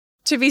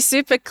To be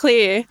super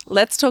clear,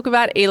 let's talk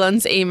about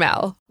Elon's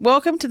email.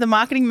 Welcome to the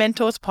Marketing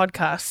Mentors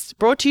podcast,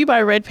 brought to you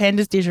by Red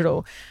Pandas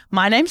Digital.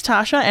 My name's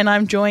Tasha and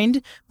I'm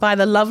joined by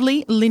the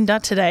lovely Linda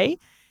today.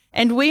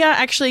 And we are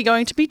actually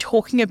going to be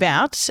talking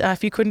about,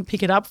 if you couldn't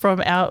pick it up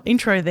from our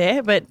intro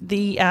there, but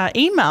the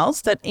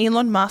emails that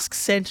Elon Musk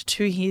sent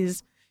to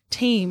his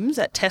teams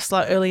at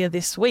Tesla earlier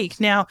this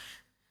week. Now,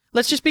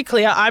 let's just be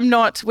clear.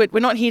 We're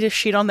not here to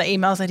shit on the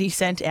emails that he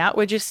sent out.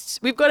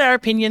 We've got our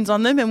opinions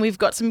on them and we've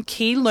got some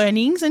key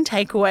learnings and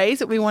takeaways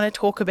that we want to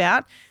talk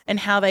about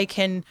and how they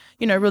can,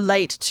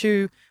 relate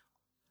to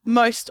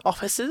most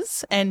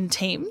offices and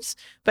teams.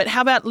 But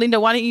how about, Linda,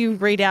 why don't you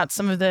read out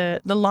some of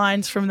the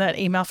lines from that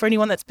email for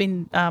anyone that's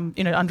been,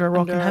 under a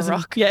rock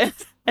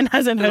and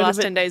hasn't heard the last of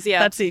it. 10 days, yeah.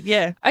 That's it,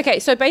 yeah. Okay,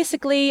 so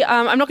basically,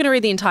 I'm not going to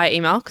read the entire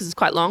email because it's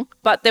quite long,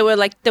 but there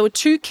were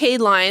two key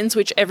lines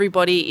which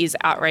everybody is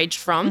outraged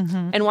from.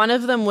 Mm-hmm. And one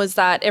of them was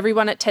that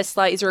everyone at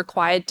Tesla is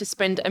required to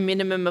spend a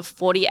minimum of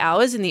 40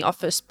 hours in the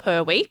office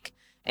per week.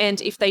 And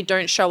if they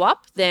don't show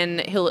up,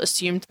 then he'll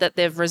assume that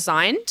they've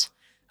resigned.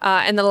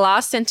 And the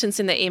last sentence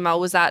in the email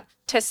was that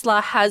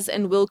Tesla has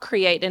and will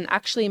create and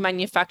actually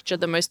manufacture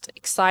the most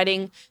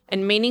exciting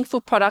and meaningful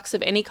products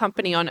of any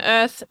company on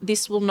earth.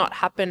 This will not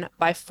happen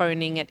by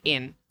phoning it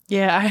in.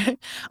 Yeah,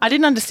 I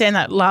didn't understand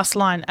that last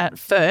line at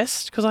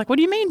first because, what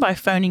do you mean by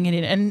phoning it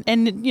in?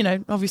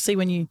 And obviously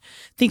when you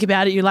think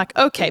about it, you're like,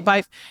 okay,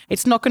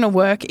 it's not going to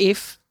work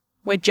if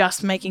we're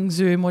just making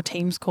Zoom or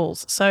Teams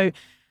calls. So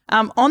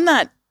on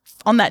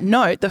that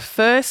note, the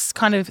first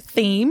kind of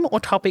theme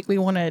or topic we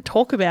want to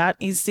talk about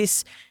is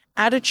this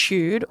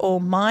attitude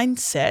or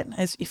mindset,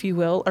 as if you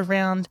will,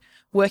 around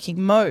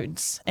working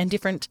modes and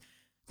different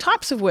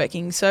types of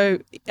working. So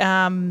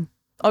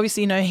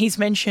obviously, he's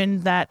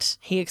mentioned that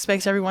he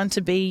expects everyone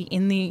to be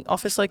in the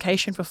office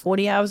location for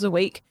 40 hours a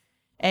week.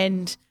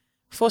 And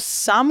for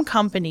some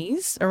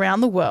companies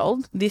around the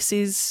world, this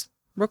is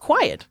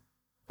required.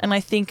 And I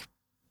think,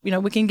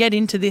 we can get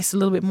into this a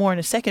little bit more in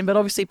a second, but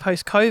obviously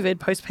post-COVID,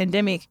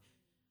 post-pandemic,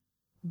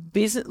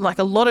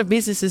 a lot of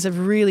businesses have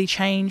really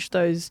changed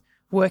those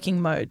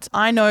working modes.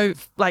 I know,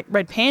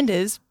 Red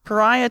Pandas,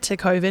 prior to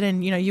COVID,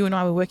 and you and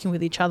I were working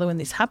with each other when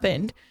this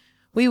happened,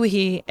 we were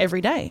here every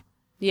day.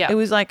 Yeah, it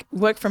was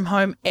work from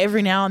home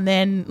every now and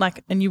then.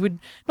 And you would,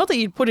 not that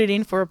you'd put it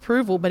in for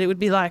approval, but it would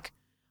be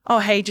oh,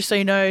 hey, just so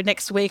you know,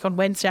 next week on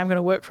Wednesday I'm going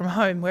to work from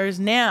home. Whereas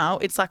now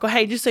it's oh,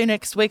 hey, just so you know,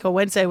 next week on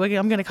Wednesday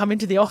I'm going to come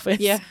into the office.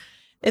 Yeah,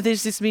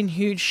 there's this been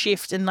huge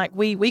shift, and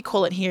we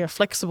call it here a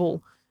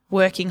flexible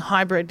working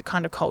hybrid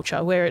kind of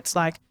culture where it's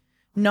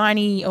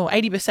 90 or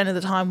 80% of the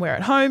time we're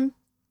at home,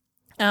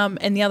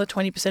 and the other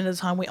 20% of the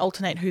time we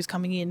alternate who's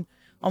coming in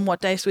on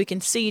what day so we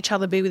can see each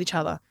other, be with each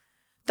other.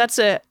 That's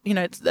a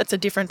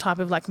different type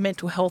of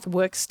mental health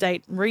work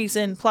state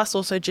reason, plus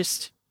also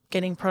just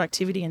getting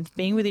productivity and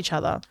being with each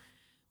other.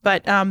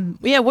 But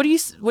what do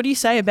you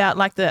say about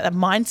the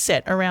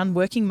mindset around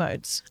working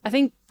modes? I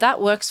think that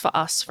works for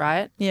us,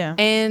 right? Yeah.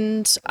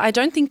 And I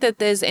don't think that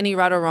there's any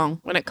right or wrong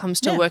when it comes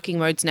to working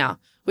modes now.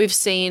 We've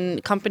seen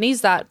companies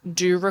that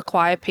do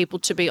require people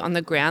to be on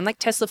the ground, like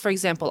Tesla, for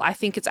example. I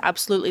think it's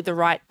absolutely the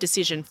right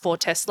decision for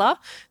Tesla.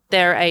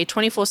 They're a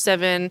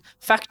 24/7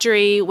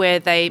 factory where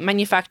they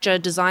manufacture,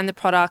 design the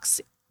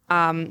products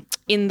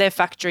in their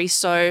factory.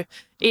 So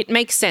it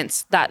makes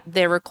sense that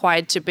they're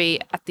required to be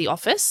at the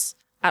office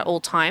at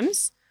all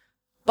times.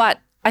 But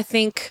I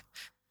think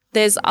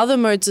there's other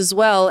modes as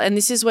well, and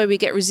this is where we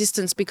get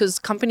resistance because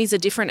companies are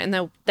different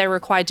and they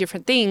require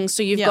different things.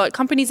 So you've got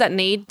companies that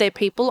need their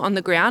people on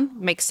the ground,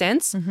 makes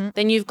sense. Mm-hmm.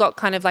 Then you've got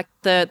kind of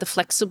the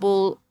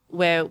flexible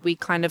where we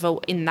kind of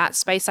are in that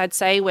space, I'd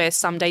say, where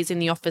some days in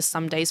the office,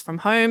 some days from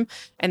home.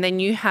 And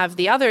then you have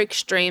the other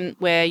extreme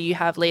where you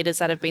have leaders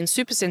that have been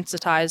super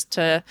sensitized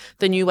to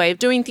the new way of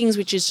doing things,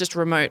 which is just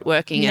remote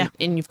working. Yeah.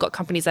 And you've got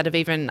companies that have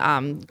even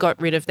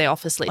got rid of their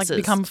office leases.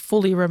 Become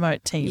fully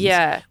remote teams.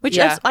 Yeah. Which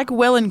is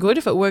well and good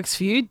if it works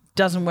for you.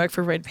 Doesn't work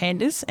for Red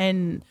Pandas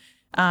and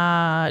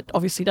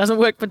obviously doesn't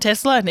work for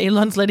Tesla, and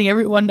Elon's letting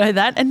everyone know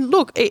that. And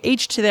look,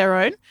 each to their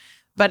own,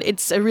 but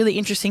it's a really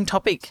interesting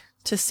topic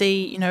to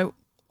see,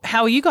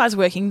 how are you guys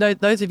working?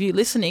 Those of you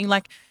listening,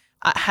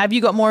 have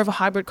you got more of a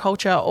hybrid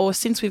culture, or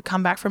since we've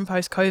come back from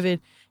post-COVID,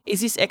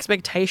 is this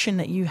expectation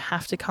that you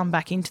have to come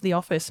back into the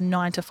office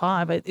 9 to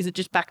 5? Is it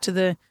just back to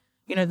the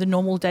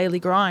normal daily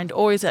grind,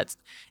 or is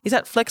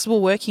that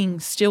flexible working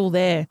still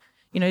there?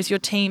 Is your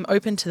team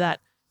open to that?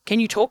 Can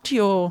you talk to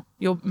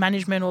your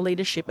management or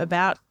leadership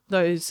about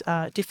those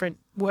different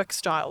work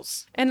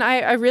styles? And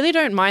I really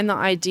don't mind the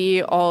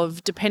idea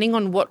of, depending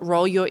on what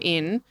role you're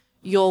in,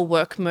 your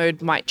work mode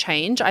might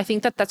change. I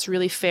think that that's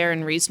really fair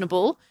and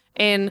reasonable.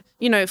 And,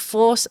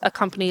 for a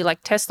company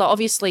like Tesla,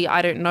 obviously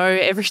I don't know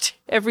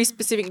every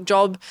specific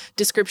job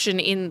description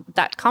in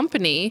that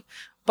company,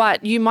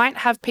 but you might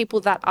have people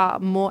that are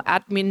more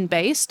admin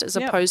based as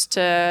opposed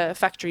to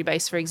factory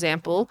based, for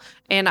example.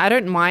 And I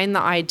don't mind the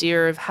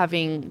idea of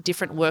having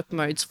different work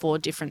modes for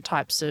different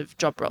types of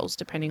job roles,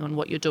 depending on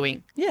what you're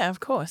doing. Yeah, of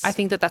course. I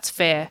think that that's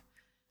fair.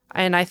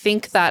 And I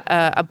think that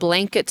a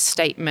blanket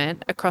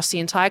statement across the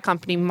entire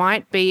company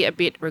might be a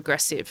bit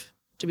regressive,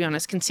 to be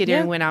honest,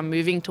 considering we're now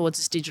moving towards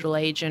this digital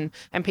age and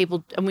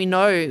people, and we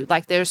know,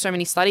 like, there are so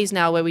many studies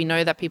now where we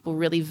know that people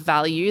really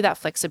value that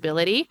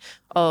flexibility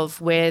of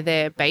where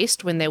they're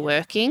based when they're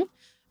working.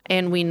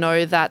 And we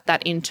know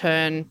that in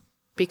turn,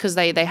 because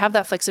they have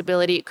that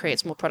flexibility, it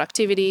creates more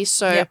productivity.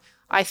 So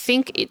I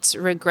think it's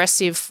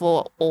regressive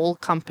for all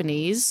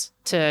companies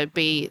to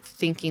be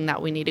thinking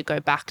that we need to go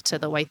back to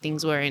the way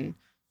things were in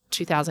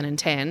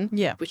 2010,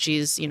 which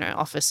is,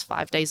 office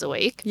 5 days a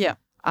week. Yeah.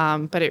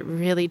 But it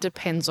really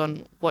depends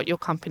on what your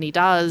company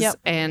does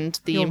and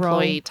the your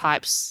employee role.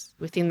 Types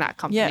within that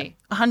company.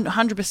 Yeah,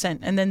 100%.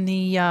 And then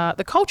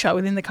the culture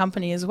within the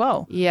company as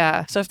well.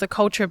 Yeah. So if the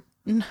culture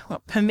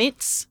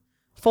permits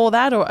for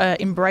that or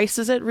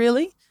embraces it,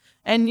 really,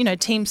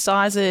 and, team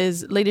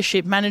sizes,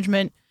 leadership,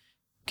 management,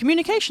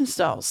 communication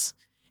styles,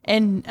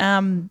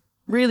 and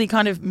really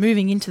kind of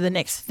moving into the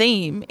next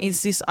theme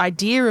is this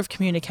idea of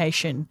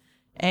communication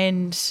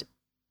and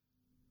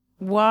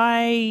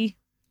why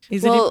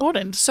is it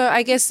important? So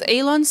I guess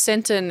Elon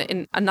sent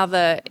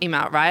another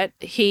email, right?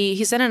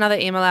 He sent another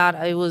email out.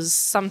 It was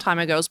some time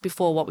ago. It was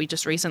before what we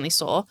just recently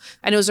saw.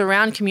 And it was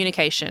around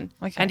communication.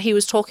 Okay. And he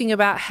was talking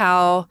about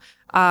how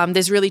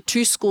there's really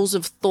two schools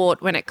of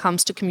thought when it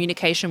comes to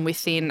communication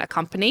within a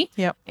company.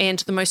 Yep. And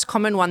the most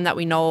common one that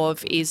we know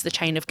of is the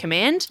chain of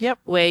command,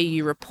 where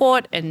you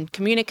report and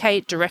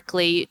communicate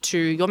directly to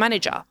your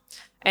manager.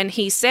 And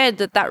he said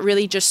that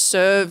really just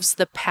serves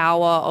the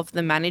power of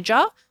the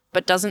manager,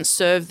 but doesn't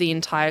serve the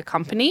entire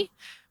company,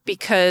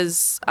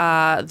 because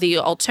the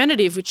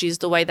alternative, which is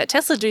the way that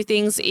Tesla do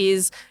things,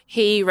 is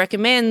he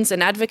recommends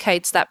and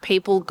advocates that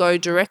people go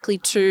directly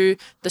to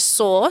the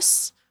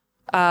source,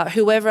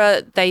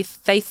 whoever they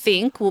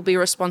think will be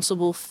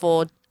responsible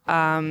for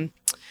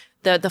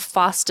the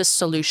fastest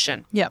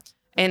solution. Yeah.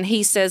 And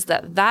he says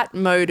that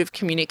mode of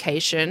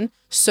communication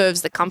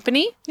serves the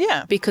company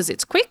because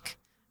it's quick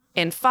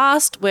and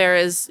fast,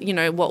 whereas,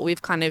 what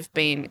we've kind of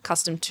been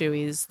accustomed to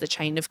is the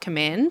chain of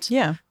command.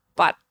 Yeah.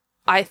 But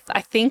I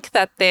think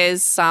that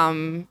there's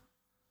some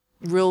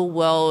real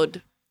world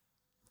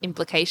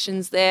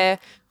implications there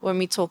when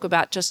we talk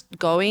about just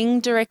going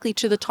directly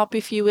to the top,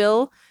 if you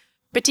will,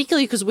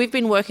 particularly because we've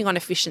been working on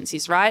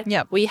efficiencies, right?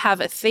 Yeah. We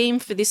have a theme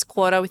for this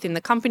quarter within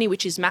the company,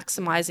 which is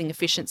maximizing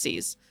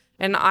efficiencies.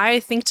 And I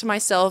think to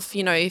myself,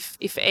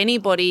 if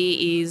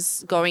anybody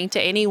is going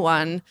to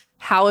anyone,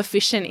 how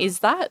efficient is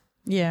that?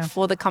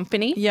 For the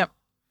company. Yep.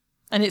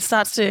 And it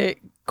starts to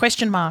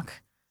question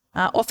mark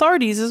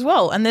authorities as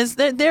well. And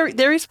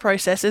there is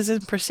processes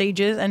and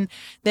procedures, and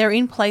they're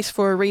in place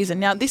for a reason.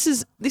 Now, this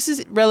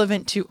is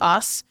relevant to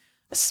us,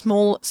 a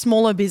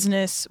smaller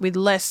business with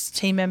less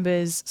team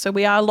members. So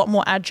we are a lot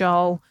more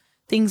agile.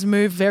 Things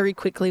move very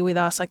quickly with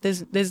us. Like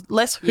there's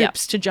less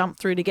hoops to jump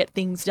through to get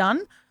things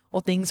done or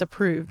things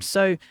approved.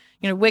 So,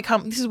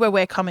 this is where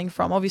we're coming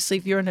from. Obviously,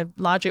 if you're in a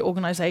larger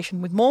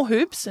organization with more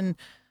hoops and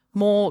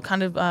more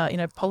kind of,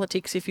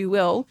 politics, if you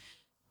will,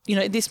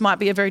 this might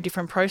be a very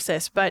different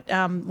process. But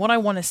what I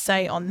want to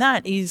say on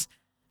that is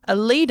a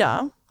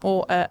leader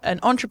or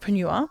an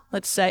entrepreneur,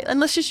 let's say, and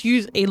let's just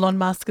use Elon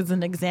Musk as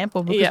an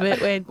example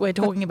because we're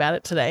talking about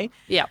it today.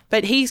 Yeah.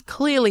 But he's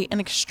clearly an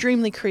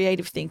extremely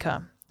creative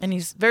thinker and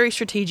he's very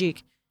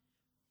strategic,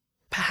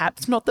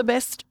 perhaps not the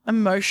best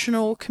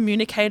emotional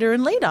communicator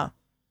and leader.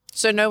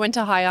 So know when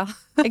to hire.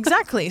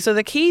 Exactly. So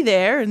the key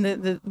there,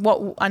 and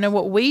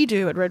what we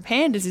do at Red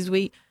Pandas is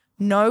we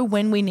know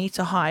when we need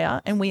to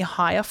hire, and we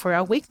hire for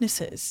our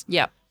weaknesses.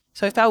 Yeah.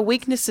 So if our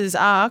weaknesses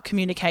are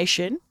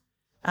communication,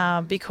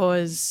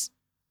 because,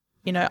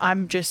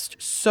 I'm just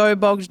so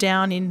bogged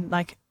down in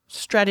like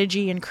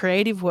strategy and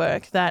creative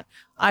work that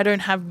I don't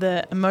have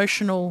the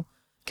emotional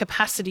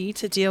capacity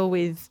to deal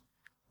with,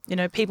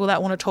 people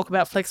that want to talk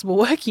about flexible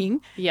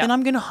working, then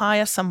I'm going to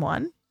hire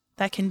someone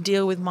that can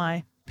deal with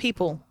my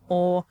people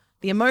or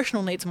the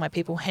emotional needs of my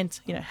people,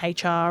 hence,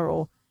 HR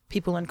or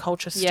people and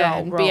culture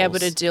style and roles. be able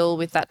to deal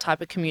with that type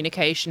of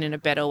communication in a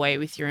better way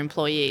with your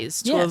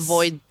employees to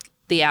avoid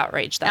the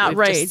outrage that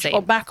we've just seen.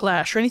 Or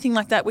backlash or anything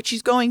like that, which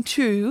is going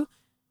to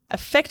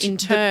affect in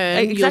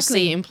turn, you'll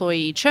see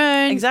employee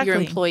churn, your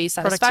employee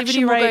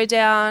satisfaction will go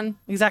down.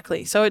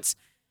 Exactly. So it's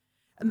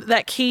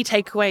that key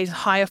takeaway is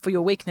hire for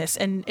your weakness.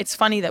 And it's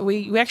funny that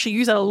we actually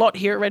use that a lot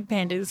here at Red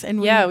Pandas. And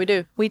we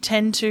do. We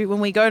tend to, when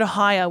we go to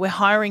hire, we're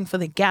hiring for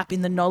the gap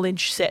in the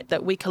knowledge set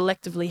that we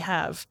collectively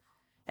have.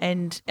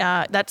 And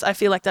I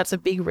feel like that's a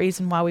big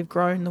reason why we've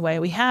grown the way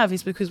we have,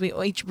 is because we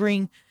each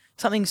bring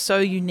something so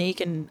unique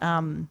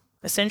and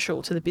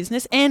essential to the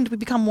business, and we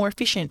become more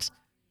efficient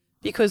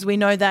because we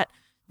know that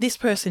this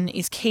person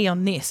is key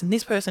on this and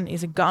this person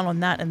is a gun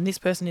on that and this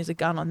person is a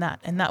gun on that.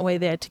 And that way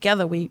there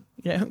together we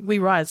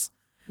rise.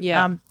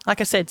 Yeah.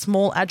 Like I said,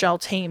 small, agile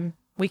team,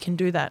 we can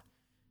do that.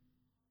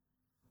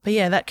 But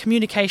yeah, that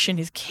communication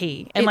is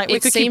key. And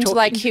it seemed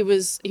like he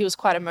was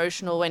quite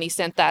emotional when he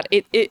sent that.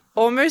 It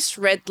almost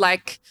read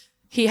like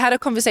he had a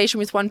conversation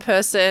with one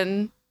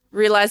person,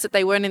 realized that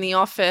they weren't in the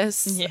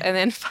office, and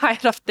then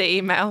fired off the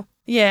email.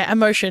 Yeah,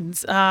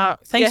 emotions.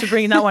 Thanks for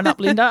bringing that one up,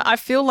 Linda. I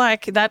feel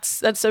like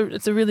it's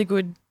a really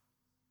good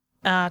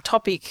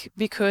topic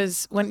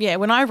because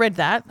when I read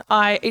that,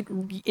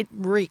 it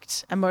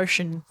reeked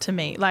emotion to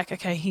me. Like,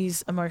 okay,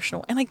 he's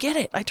emotional, and I get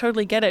it. I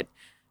totally get it.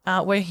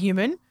 We're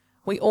human.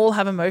 We all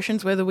have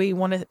emotions, whether we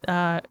want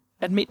to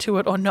admit to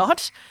it or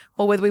not,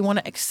 or whether we want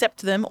to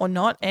accept them or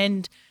not,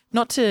 and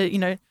not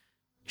to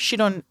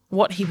shit on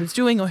what he was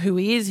doing or who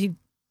he is. He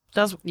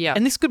does,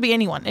 and this could be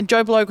anyone. And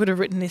Joe Blow could have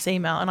written this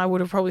email, and I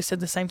would have probably said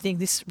the same thing.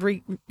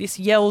 This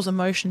yells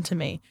emotion to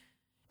me.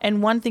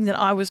 And one thing that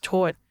I was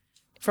taught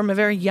from a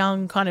very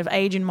young kind of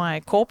age in my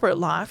corporate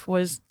life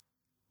was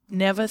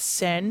never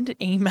send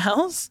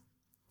emails,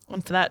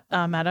 and for that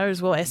matter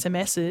as well,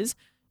 SMSs,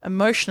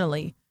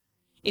 emotionally.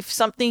 If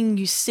something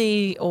you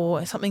see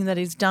or something that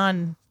is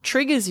done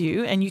triggers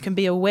you and you can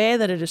be aware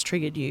that it has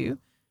triggered you,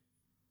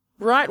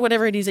 write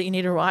whatever it is that you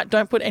need to write.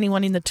 Don't put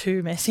anyone in the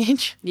to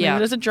message. Yeah.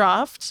 Leave it as a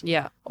draft.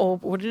 Yeah. Or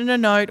put it in a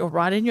note or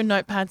write it in your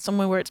notepad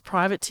somewhere where it's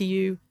private to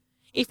you.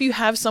 If you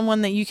have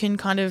someone that you can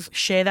kind of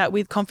share that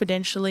with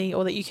confidentially,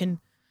 or that you can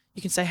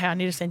say, hey, I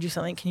need to send you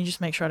something. Can you just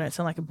make sure I don't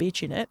sound like a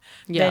bitch in it?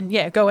 Yeah.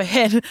 Then go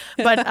ahead.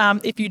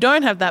 But if you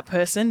don't have that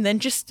person, then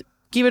just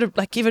give it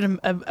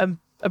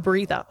a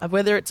breather,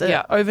 whether it's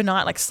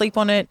overnight, like sleep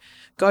on it,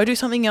 go do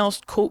something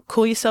else,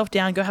 cool yourself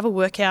down, go have a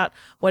workout,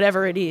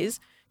 whatever it is,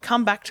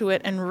 come back to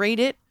it and read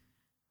it,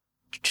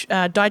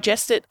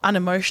 digest it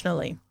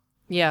unemotionally.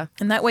 Yeah.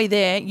 And that way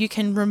there you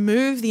can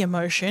remove the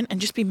emotion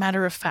and just be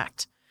matter of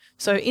fact.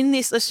 So in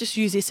this, let's just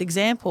use this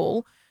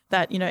example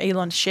that,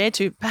 Elon shared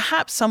to,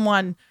 perhaps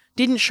someone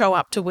didn't show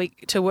up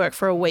to work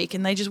for a week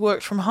and they just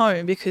worked from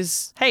home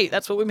because, hey,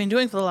 that's what we've been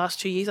doing for the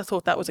last 2 years. I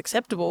thought that was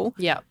acceptable.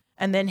 Yeah.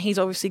 And then he's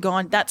obviously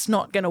gone, that's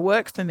not going to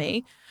work for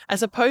me,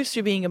 as opposed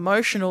to being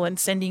emotional and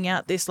sending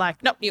out this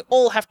like, nope, you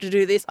all have to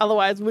do this,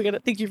 otherwise we're going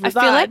to think you've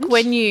resigned. I feel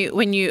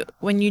like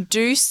when you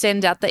do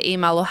send out the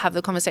email or have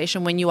the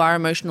conversation when you are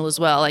emotional as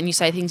well and you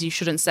say things you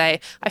shouldn't say,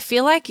 I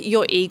feel like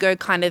your ego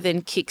kind of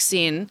then kicks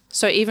in.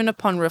 So even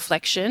upon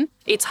reflection,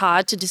 it's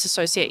hard to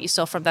disassociate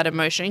yourself from that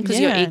emotion because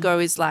your ego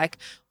is like,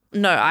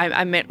 no,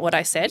 I meant what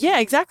I said. Yeah,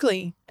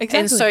 exactly.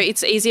 And so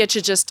it's easier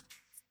to just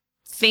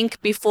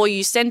think before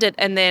you send it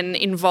and then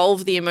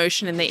involve the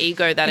emotion and the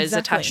ego that is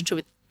attached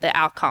to the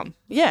outcome.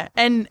 Yeah.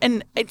 And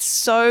it's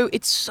so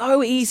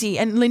easy.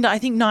 And Linda, I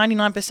think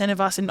 99% of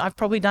us, and I've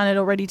probably done it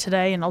already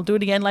today and I'll do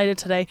it again later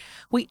today,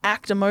 we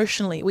act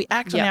emotionally. We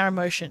act on our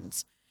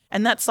emotions.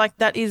 And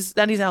that is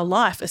our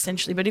life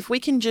essentially. But if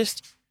we can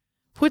just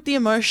put the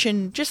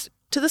emotion just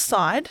to the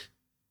side,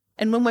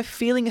 and when we're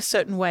feeling a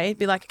certain way,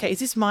 be like, okay, is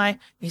this my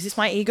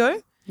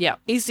ego? Yeah.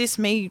 Is this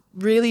me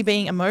really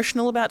being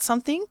emotional about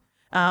something?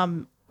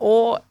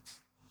 Or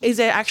is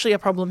there actually a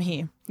problem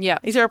here? Yeah.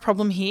 Is there a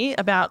problem here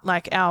about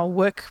like our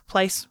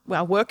workplace,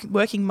 our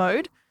working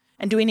mode,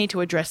 and do we need to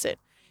address it?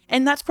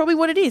 And that's probably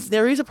what it is.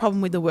 There is a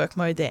problem with the work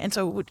mode there. And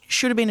so it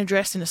should have been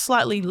addressed in a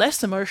slightly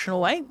less emotional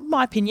way,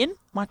 my opinion,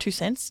 my 2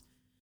 cents.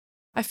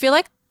 I feel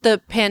like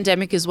the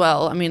pandemic as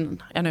well. I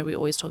mean, I know we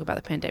always talk about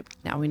the pandemic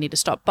now, we need to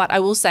stop. But I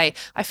will say,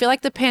 I feel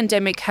like the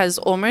pandemic has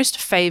almost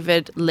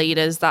favored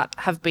leaders that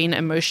have been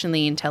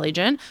emotionally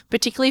intelligent,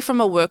 particularly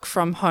from a work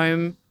from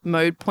home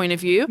mode point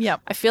of view.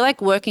 Yep. I feel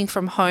like working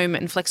from home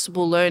and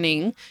flexible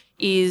learning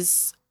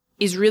is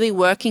really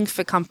working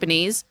for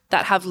companies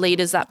that have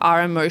leaders that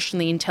are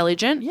emotionally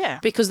intelligent. Yeah.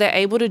 Because they're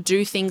able to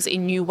do things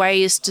in new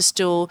ways to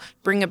still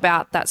bring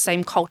about that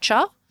same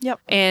culture. Yep.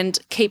 And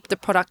keep the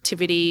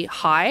productivity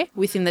high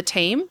within the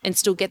team and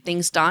still get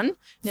things done,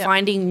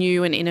 finding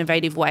new and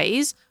innovative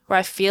ways, where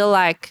I feel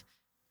like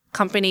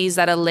companies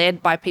that are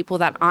led by people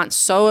that aren't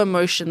so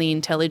emotionally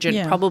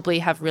intelligent probably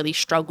have really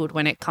struggled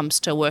when it comes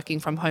to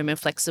working from home and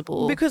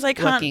flexible because they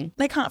can't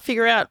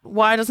figure out,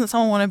 why doesn't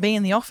someone want to be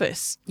in the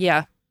office?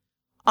 Yeah.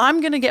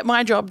 I'm going to get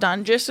my job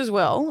done just as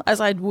well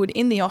as I would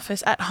in the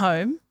office at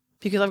home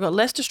because I've got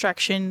less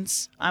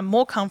distractions, I'm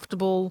more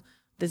comfortable,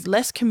 there's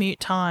less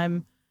commute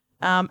time.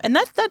 And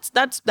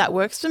that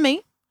works for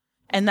me,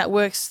 and that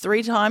works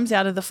 3 times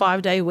out of the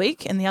 5-day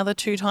week, and the other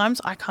 2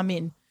 times I come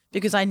in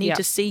because I need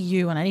to see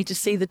you and I need to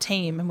see the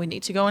team and we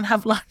need to go and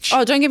have lunch.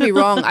 Oh, don't get me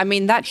wrong. I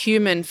mean, that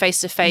human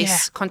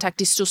face-to-face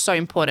contact is still so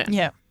important.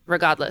 Yeah.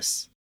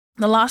 Regardless.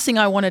 The last thing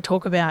I want to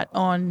talk about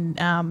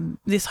on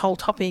this whole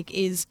topic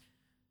is,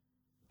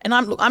 and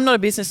I'm not a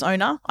business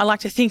owner. I like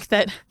to think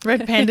that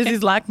Red Pandas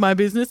is like my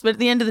business, but at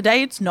the end of the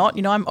day, it's not.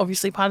 I'm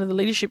obviously part of the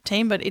leadership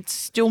team, but it's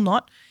still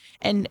not.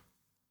 And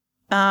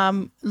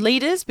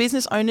leaders,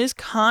 business owners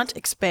can't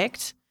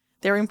expect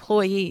their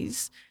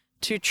employees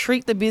to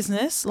treat the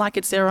business like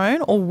it's their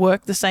own or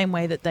work the same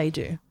way that they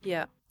do.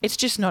 Yeah. It's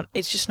just not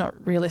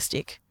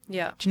realistic.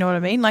 Yeah. Do you know what I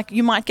mean? Like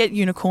you might get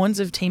unicorns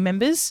of team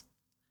members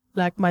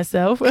like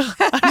myself.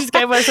 I just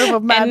gave myself a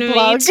mad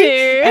plug. Me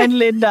too. And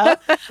Linda.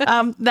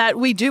 That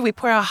we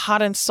put our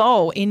heart and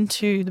soul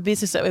into the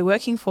business that we're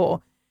working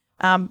for.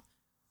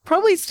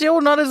 Probably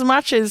still not as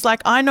much as,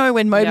 like, I know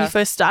when Moby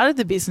first started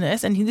the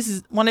business, and this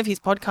is one of his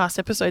podcast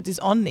episodes is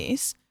on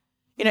this,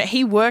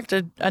 he worked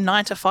a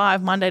 9 to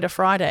 5, Monday to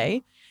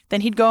Friday.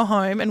 Then he'd go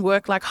home and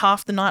work like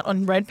half the night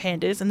on Red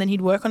Pandas, and then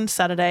he'd work on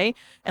Saturday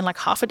and like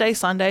half a day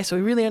Sunday. So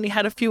he really only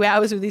had a few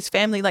hours with his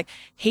family. Like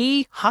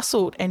he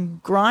hustled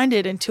and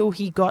grinded until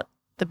he got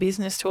the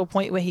business to a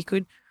point where he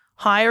could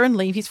hire and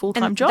leave his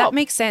full-time job. That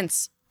makes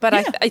sense.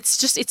 But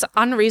it's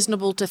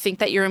unreasonable to think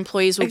that your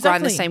employees will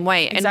grind the same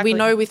way. And we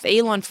know with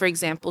Elon, for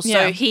example,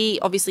 so he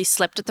obviously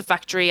slept at the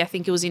factory. I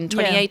think it was in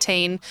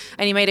 2018,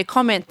 and he made a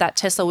comment that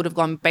Tesla would have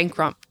gone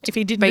bankrupt if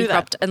he didn't do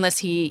that. unless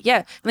he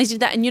did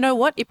that. And you know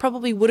what? It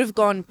probably would have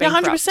gone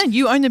bankrupt. 100%.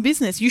 You own the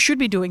business. You should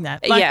be doing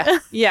that.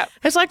 Yeah.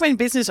 It's like when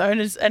business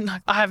owners, and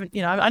I haven't,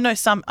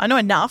 I know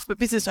enough, but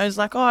business owners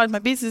are like, oh, my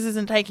business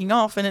isn't taking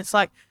off, and it's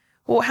like,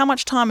 well, how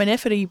much time and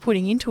effort are you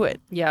putting into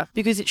it? Yeah.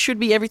 Because it should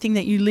be everything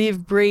that you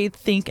live, breathe,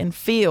 think, and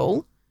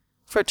feel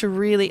for it to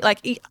really,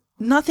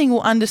 nothing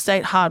will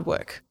understate hard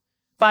work.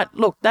 But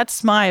look,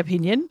 that's my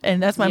opinion.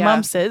 And as my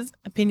mum says,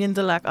 opinions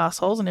are like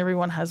assholes and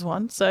everyone has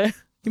one. So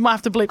you might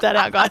have to bleep that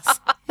out, guys.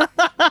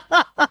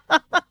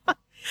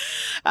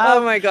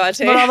 Oh my God.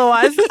 But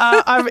otherwise,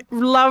 I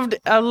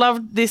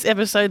loved this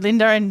episode,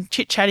 Linda, and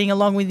chit-chatting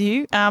along with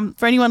you.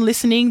 For anyone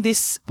listening,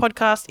 this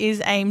podcast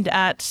is aimed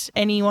at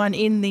anyone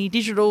in the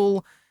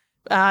digital,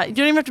 you don't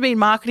even have to be in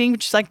marketing,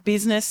 which is like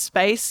business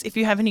space. If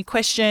you have any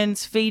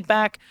questions,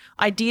 feedback,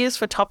 ideas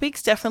for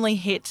topics, definitely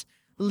hit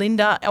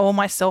Linda or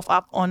myself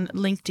up on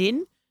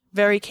LinkedIn.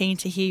 Very keen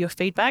to hear your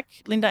feedback.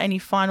 Linda, any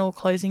final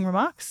closing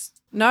remarks?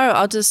 No,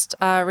 I'll just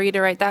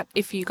reiterate that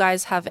if you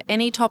guys have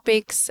any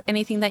topics,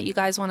 anything that you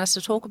guys want us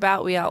to talk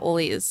about, we are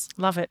all ears.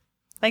 Love it.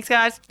 Thanks,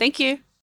 guys. Thank you.